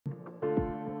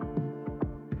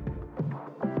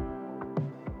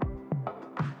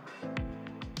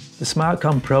The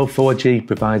SmartCom Pro 4G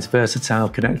provides versatile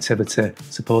connectivity,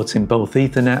 supporting both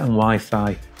Ethernet and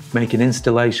Wi-Fi, making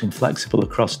installation flexible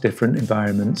across different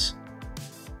environments.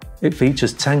 It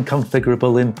features 10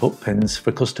 configurable input pins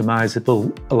for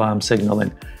customizable alarm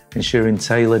signaling, ensuring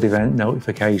tailored event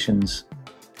notifications.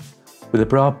 With a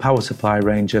broad power supply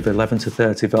range of 11 to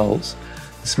 30 volts,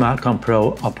 the SmartCom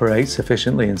Pro operates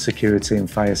efficiently in security and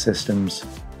fire systems.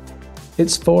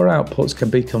 Its 4 outputs can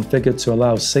be configured to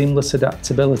allow seamless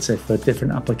adaptability for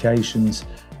different applications,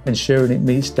 ensuring it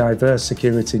meets diverse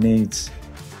security needs.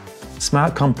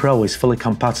 SmartCom Pro is fully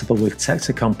compatible with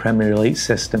Texecom Premier Elite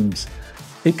systems.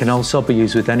 It can also be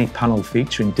used with any panel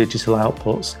featuring digital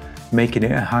outputs, making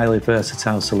it a highly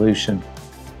versatile solution.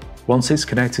 Once it's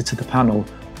connected to the panel,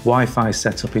 Wi-Fi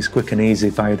setup is quick and easy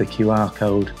via the QR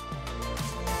code.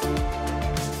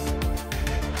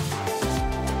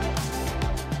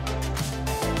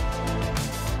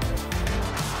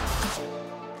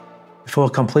 Before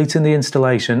completing the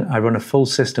installation, I run a full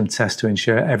system test to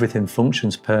ensure everything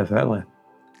functions perfectly.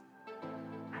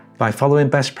 By following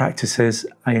best practices,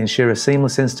 I ensure a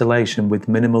seamless installation with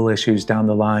minimal issues down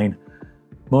the line.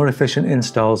 More efficient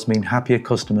installs mean happier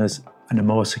customers and a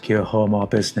more secure home or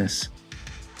business.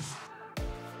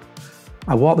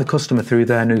 I walk the customer through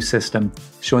their new system,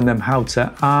 showing them how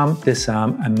to arm,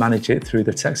 disarm and manage it through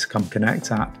the Texecom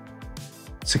Connect app.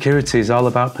 Security is all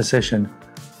about precision.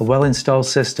 A well-installed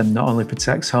system not only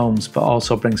protects homes but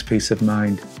also brings peace of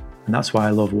mind, and that's why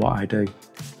I love what I do.